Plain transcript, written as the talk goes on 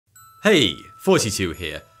Hey, 42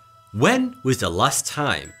 here. When was the last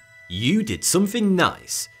time you did something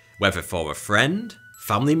nice, whether for a friend,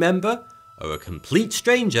 family member, or a complete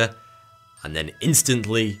stranger, and then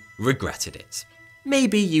instantly regretted it?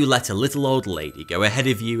 Maybe you let a little old lady go ahead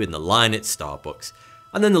of you in the line at Starbucks,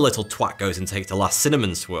 and then the little twat goes and takes the last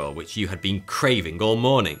cinnamon swirl which you had been craving all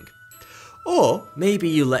morning. Or maybe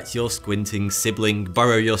you let your squinting sibling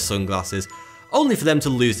borrow your sunglasses, only for them to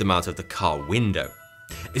lose them out of the car window.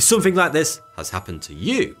 If something like this has happened to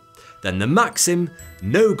you, then the maxim,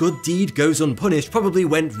 "no good deed goes unpunished," probably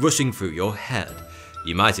went rushing through your head.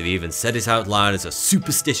 You might have even said it out loud as a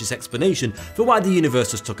superstitious explanation for why the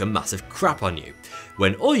universe just took a massive crap on you,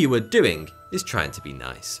 when all you were doing is trying to be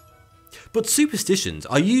nice. But superstitions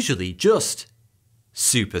are usually just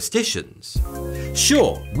superstitions.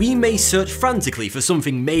 Sure, we may search frantically for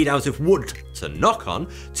something made out of wood to knock on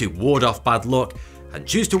to ward off bad luck, and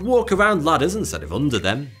choose to walk around ladders instead of under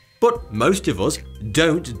them, but most of us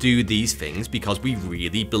don't do these things because we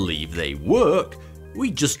really believe they work. We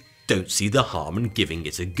just don't see the harm in giving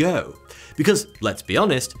it a go. Because, let's be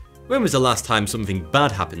honest, when was the last time something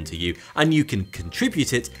bad happened to you and you can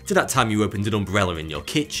contribute it to that time you opened an umbrella in your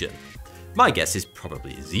kitchen? My guess is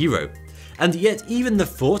probably zero. And yet even the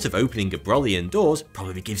thought of opening a brolly indoors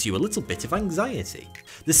probably gives you a little bit of anxiety.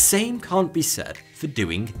 The same can't be said for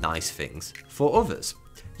doing nice things for others.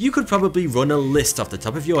 You could probably run a list off the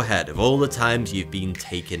top of your head of all the times you've been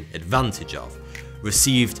taken advantage of,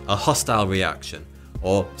 received a hostile reaction,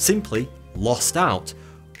 or simply lost out,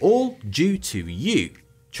 all due to you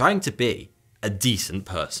trying to be a decent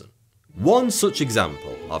person. One such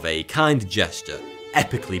example of a kind gesture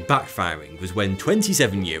epically backfiring was when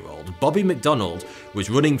 27-year-old Bobby McDonald was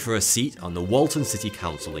running for a seat on the Walton City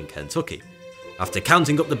Council in Kentucky. After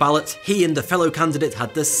counting up the ballots, he and the fellow candidate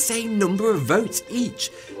had the same number of votes each,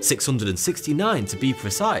 669 to be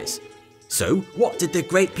precise. So what did the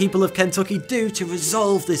great people of Kentucky do to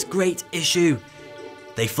resolve this great issue?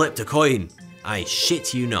 They flipped a coin. I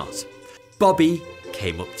shit you not. Bobby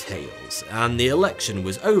came up tails, and the election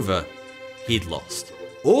was over. He'd lost.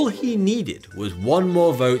 All he needed was one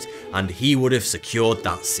more vote and he would have secured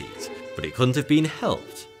that seat, but it couldn't have been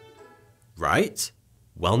helped. Right?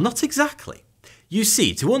 Well, not exactly. You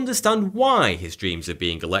see, to understand why his dreams of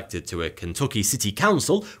being elected to a Kentucky City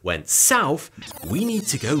Council went south, we need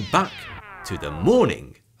to go back to the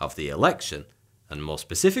morning of the election, and more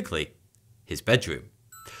specifically, his bedroom.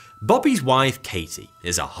 Bobby's wife, Katie,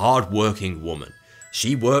 is a hard-working woman.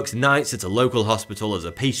 She works nights at a local hospital as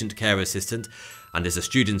a patient care assistant and is a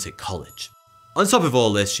student at college. On top of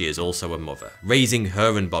all this, she is also a mother, raising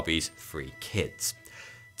her and Bobby's 3 kids.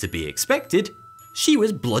 To be expected, she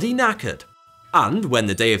was bloody knackered. And when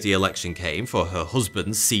the day of the election came for her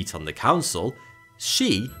husband's seat on the council,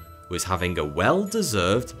 she was having a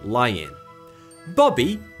well-deserved lie-in.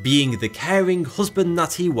 Bobby, being the caring husband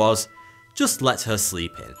that he was, just let her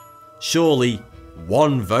sleep in. Surely,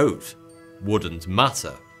 one vote wouldn't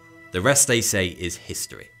matter. The rest, they say, is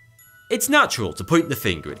history. It's natural to point the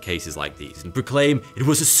finger at cases like these and proclaim it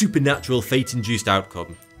was a supernatural fate-induced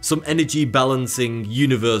outcome, some energy-balancing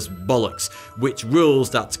universe bollocks which rules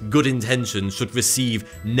that good intentions should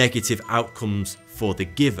receive negative outcomes for the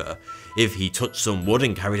giver. If he touched some wood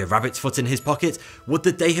and carried a rabbit's foot in his pocket, would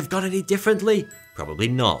the day have gone any differently? Probably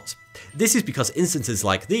not. This is because instances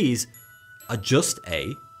like these are just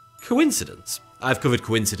a coincidence. I've covered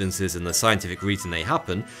coincidences and the scientific reason they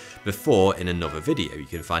happen before in another video. You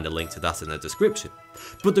can find a link to that in the description.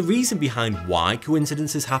 But the reason behind why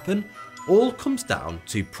coincidences happen all comes down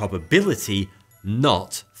to probability,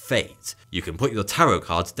 not fate. You can put your tarot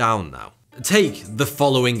cards down now. Take the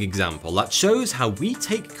following example that shows how we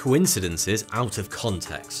take coincidences out of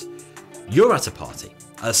context. You're at a party.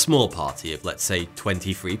 A small party of, let's say,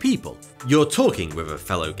 23 people. You're talking with a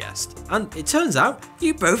fellow guest, and it turns out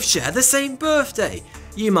you both share the same birthday.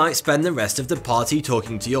 You might spend the rest of the party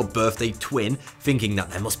talking to your birthday twin, thinking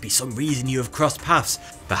that there must be some reason you have crossed paths.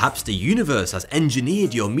 Perhaps the universe has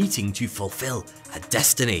engineered your meeting to fulfill a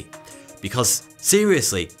destiny. Because,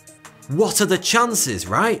 seriously, what are the chances,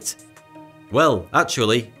 right? Well,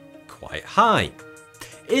 actually, quite high.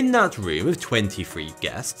 In that room of 23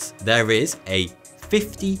 guests, there is a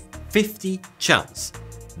 50-50 chance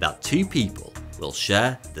that 2 people will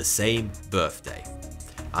share the same birthday.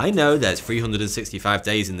 I know there's 365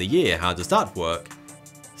 days in the year, how does that work?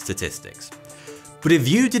 Statistics. But if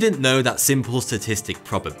you didn't know that simple statistic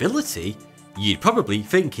probability, you'd probably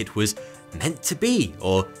think it was meant to be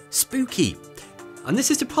or spooky. And this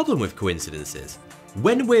is the problem with coincidences.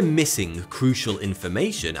 When we're missing crucial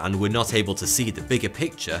information and we're not able to see the bigger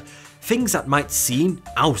picture, things that might seem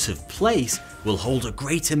out of place will hold a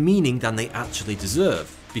greater meaning than they actually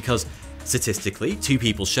deserve, because statistically, two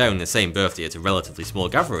people sharing the same birthday at a relatively small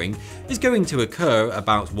gathering is going to occur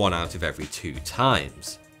about 1 out of every 2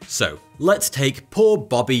 times. So let's take poor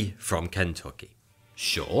Bobby from Kentucky.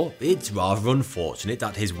 Sure, it's rather unfortunate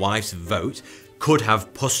that his wife's vote could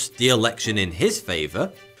have pushed the election in his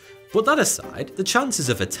favour, but that aside, the chances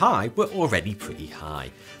of a tie were already pretty high.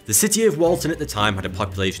 The city of Walton at the time had a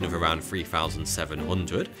population of around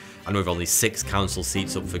 3,700, and with only 6 council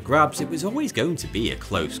seats up for grabs, it was always going to be a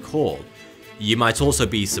close call. You might also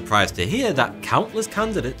be surprised to hear that countless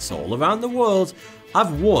candidates all around the world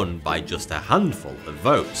have won by just a handful of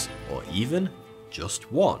votes, or even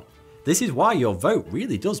just one. This is why your vote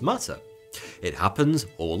really does matter. It happens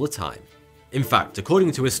all the time. In fact,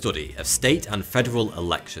 according to a study of state and federal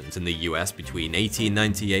elections in the US between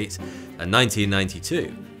 1898 and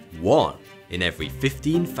 1992, 1 in every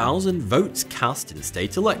 15,000 votes cast in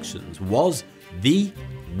state elections was the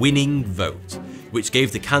winning vote, which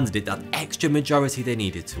gave the candidate that extra majority they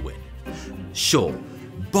needed to win. Sure,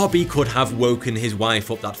 Bobby could have woken his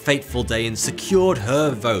wife up that fateful day and secured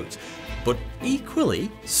her vote, but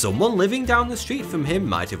equally, someone living down the street from him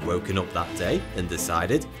might have woken up that day and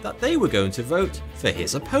decided that they were going to vote for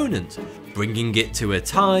his opponent, bringing it to a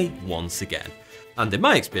tie once again. And in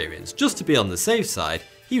my experience, just to be on the safe side,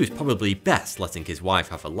 he was probably best letting his wife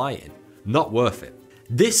have a lie-in. Not worth it.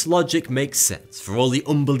 This logic makes sense for all the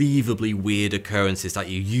unbelievably weird occurrences that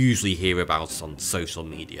you usually hear about on social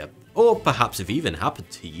media, or perhaps have even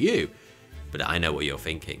happened to you. But I know what you're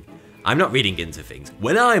thinking. I'm not reading into things.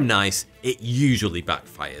 When I'm nice, it usually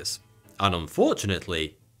backfires. And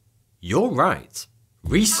unfortunately, you're right.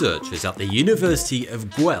 Researchers at the University of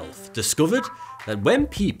Guelph discovered that when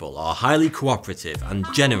people are highly cooperative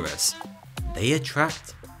and generous, they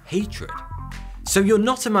attract hatred. So you're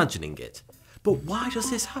not imagining it. But why does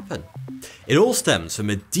this happen? It all stems from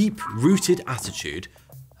a deep-rooted attitude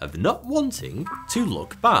of not wanting to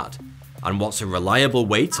look bad. And what's a reliable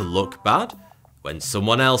way to look bad? When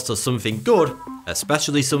someone else does something good,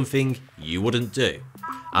 especially something you wouldn't do.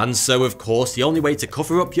 And so of course the only way to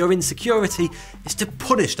cover up your insecurity is to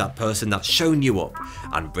punish that person that's shown you up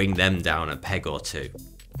and bring them down a peg or two.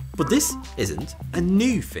 But this isn't a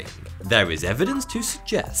new thing. There is evidence to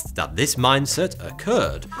suggest that this mindset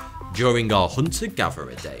occurred during our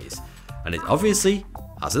hunter-gatherer days, and it obviously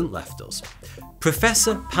hasn't left us.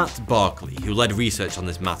 Professor Pat Barkley, who led research on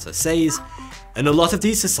this matter, says, in a lot of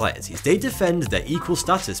these societies, they defend their equal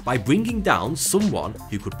status by bringing down someone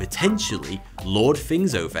who could potentially lord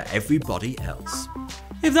things over everybody else.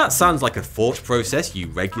 If that sounds like a thought process you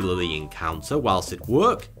regularly encounter whilst at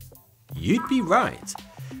work, you'd be right.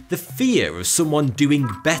 The fear of someone doing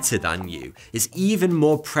better than you is even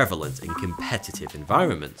more prevalent in competitive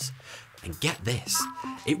environments. And get this,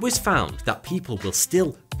 it was found that people will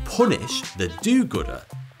still punish the do-gooder,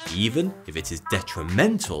 even if it is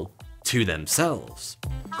detrimental to themselves.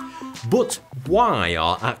 But why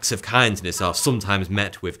our acts of kindness are sometimes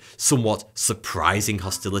met with somewhat surprising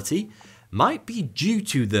hostility might be due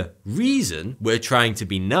to the reason we're trying to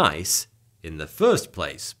be nice in the first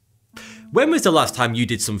place. When was the last time you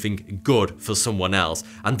did something good for someone else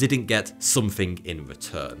and didn't get something in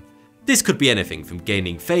return? This could be anything from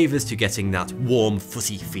gaining favours to getting that warm,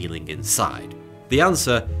 fuzzy feeling inside. The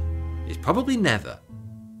answer is probably never.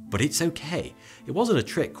 But it's okay, it wasn't a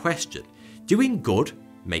trick question. Doing good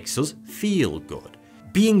makes us feel good.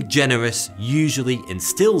 Being generous usually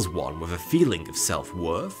instills one with a feeling of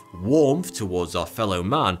self-worth, warmth towards our fellow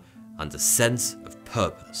man, and a sense of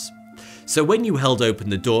purpose. So when you held open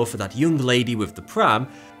the door for that young lady with the pram,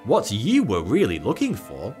 what you were really looking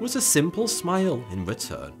for was a simple smile in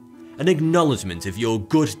return. An acknowledgement of your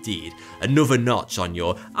good deed, another notch on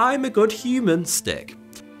your "I'm a good human" stick.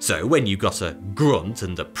 So when you got a grunt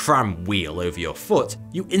and a pram wheel over your foot,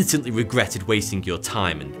 you instantly regretted wasting your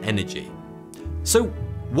time and energy. So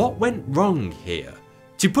what went wrong here?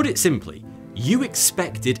 To put it simply, you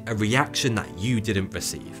expected a reaction that you didn't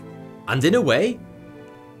receive. And in a way,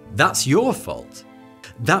 that's your fault.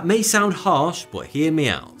 That may sound harsh, but hear me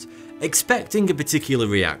out. Expecting a particular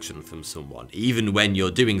reaction from someone, even when you're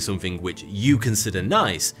doing something which you consider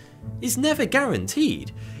nice, is never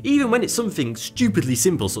guaranteed. Even when it's something stupidly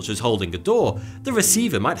simple such as holding a door, the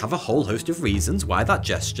receiver might have a whole host of reasons why that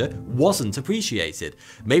gesture wasn't appreciated.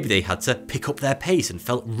 Maybe they had to pick up their pace and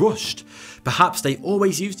felt rushed. Perhaps they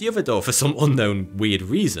always used the other door for some unknown weird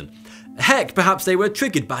reason. Heck, perhaps they were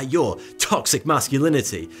triggered by your toxic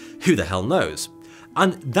masculinity. Who the hell knows?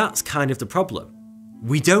 And that's kind of the problem.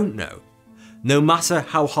 We don't know. No matter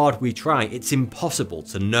how hard we try, it's impossible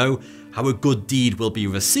to know how a good deed will be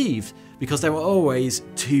received because there are always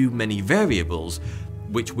too many variables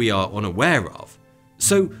which we are unaware of.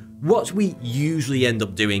 So what we usually end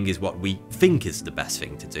up doing is what we think is the best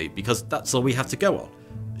thing to do because that's all we have to go on.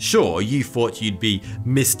 Sure, you thought you'd be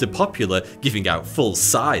Mr. Popular giving out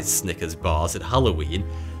full-size Snickers bars at Halloween,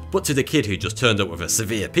 but to the kid who just turned up with a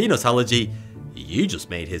severe peanut allergy, you just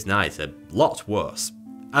made his night a lot worse.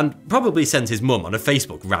 And probably sent his mum on a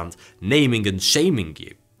Facebook rant naming and shaming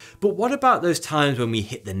you. But what about those times when we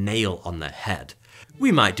hit the nail on the head?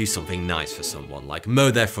 We might do something nice for someone, like mow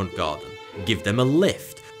their front garden, give them a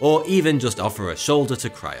lift, or even just offer a shoulder to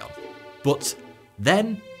cry on. But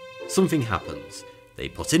then something happens. They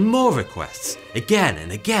put in more requests, again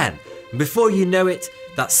and again, and before you know it,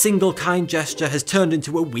 that single kind gesture has turned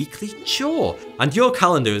into a weekly chore, and your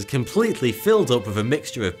calendar is completely filled up with a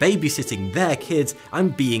mixture of babysitting their kids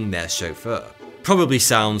and being their chauffeur. Probably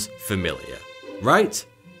sounds familiar, right?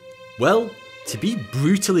 Well, to be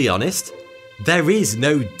brutally honest, there is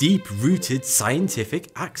no deep-rooted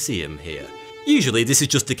scientific axiom here. Usually this is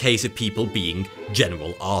just a case of people being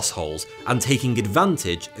general arseholes and taking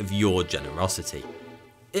advantage of your generosity.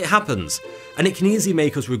 It happens, and it can easily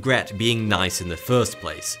make us regret being nice in the first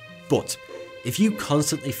place. But if you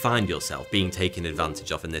constantly find yourself being taken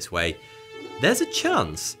advantage of in this way, there's a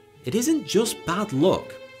chance it isn't just bad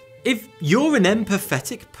luck. If you're an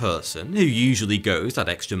empathetic person who usually goes that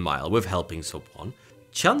extra mile with helping someone,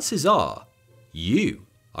 chances are you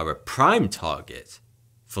are a prime target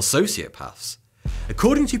for sociopaths.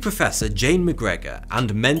 According to Professor Jane McGregor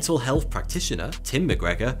and mental health practitioner Tim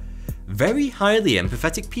McGregor, very highly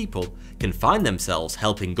empathetic people can find themselves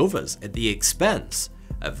helping others at the expense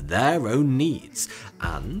of their own needs,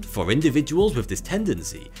 and for individuals with this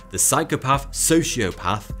tendency, the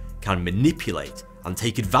psychopath-sociopath can manipulate and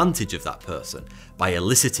take advantage of that person by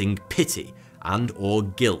eliciting pity and or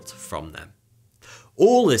guilt from them.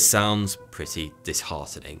 All this sounds pretty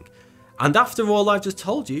disheartening, and after all I've just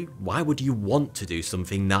told you, why would you want to do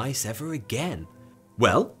something nice ever again?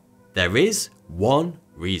 Well, there is one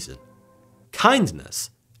reason. Kindness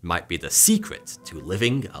might be the secret to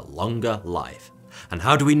living a longer life. And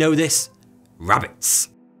how do we know this? Rabbits.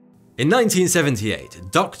 In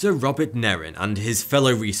 1978, Dr. Robert Nerin and his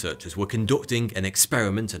fellow researchers were conducting an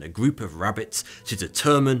experiment on a group of rabbits to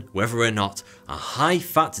determine whether or not a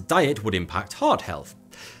high-fat diet would impact heart health.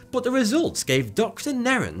 But the results gave Dr.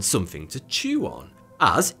 Nerin something to chew on,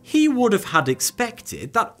 as he would have had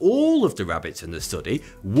expected that all of the rabbits in the study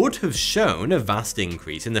would have shown a vast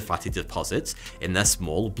increase in the fatty deposits in their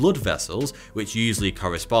small blood vessels, which usually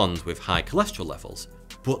corresponds with high cholesterol levels.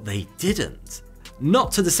 But they didn't.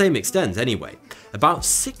 Not to the same extent anyway. About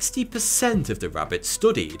 60% of the rabbits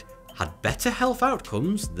studied had better health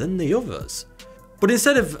outcomes than the others. But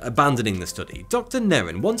instead of abandoning the study, Dr.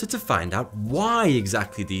 Nerin wanted to find out why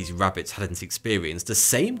exactly these rabbits hadn't experienced the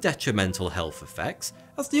same detrimental health effects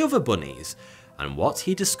as the other bunnies, and what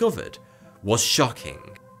he discovered was shocking.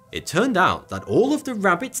 It turned out that all of the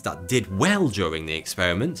rabbits that did well during the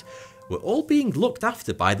experiment were all being looked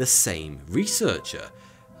after by the same researcher,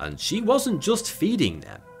 and she wasn't just feeding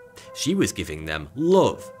them, she was giving them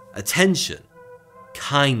love, attention,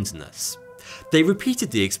 kindness. They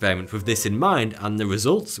repeated the experiment with this in mind, and the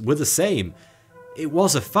results were the same. It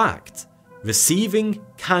was a fact. Receiving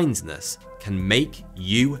kindness can make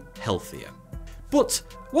you healthier. But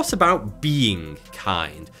what about being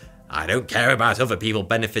kind? I don't care about other people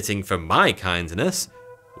benefiting from my kindness.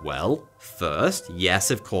 Well, first, yes,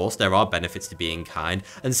 of course, there are benefits to being kind,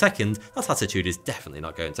 and second, that attitude is definitely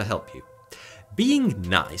not going to help you. Being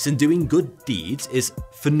nice and doing good deeds is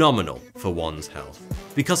phenomenal for one's health,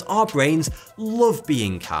 because our brains love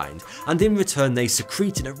being kind, and in return they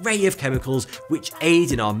secrete an array of chemicals which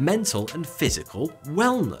aid in our mental and physical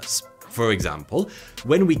wellness. For example,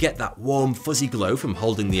 when we get that warm fuzzy glow from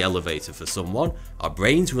holding the elevator for someone, our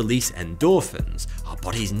brains release endorphins, our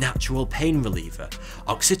body's natural pain reliever,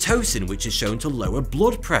 oxytocin, which is shown to lower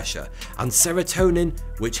blood pressure, and serotonin,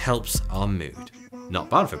 which helps our mood. Not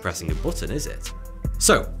bad for pressing a button, is it?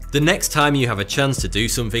 So, the next time you have a chance to do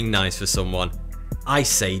something nice for someone, I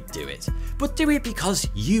say do it. But do it because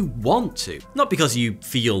you want to, not because you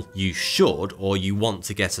feel you should or you want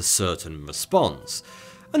to get a certain response.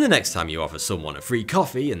 And the next time you offer someone a free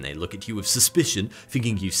coffee and they look at you with suspicion,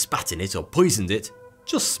 thinking you spat in it or poisoned it,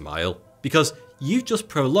 just smile, because you've just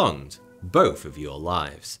prolonged both of your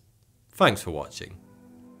lives. Thanks for watching.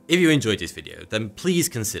 If you enjoyed this video, then please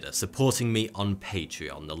consider supporting me on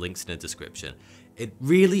Patreon, the link's in the description. It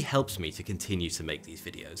really helps me to continue to make these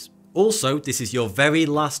videos. Also, this is your very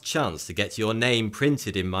last chance to get your name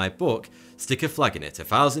printed in my book, Stick a Flag in It,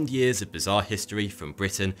 1,000 Years of Bizarre History from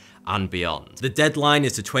Britain and Beyond. The deadline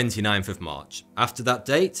is the 29th of March. After that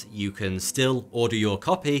date, you can still order your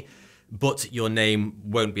copy, but your name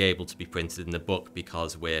won't be able to be printed in the book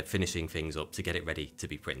because we're finishing things up to get it ready to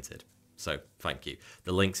be printed. So, thank you.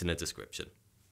 The link's in the description.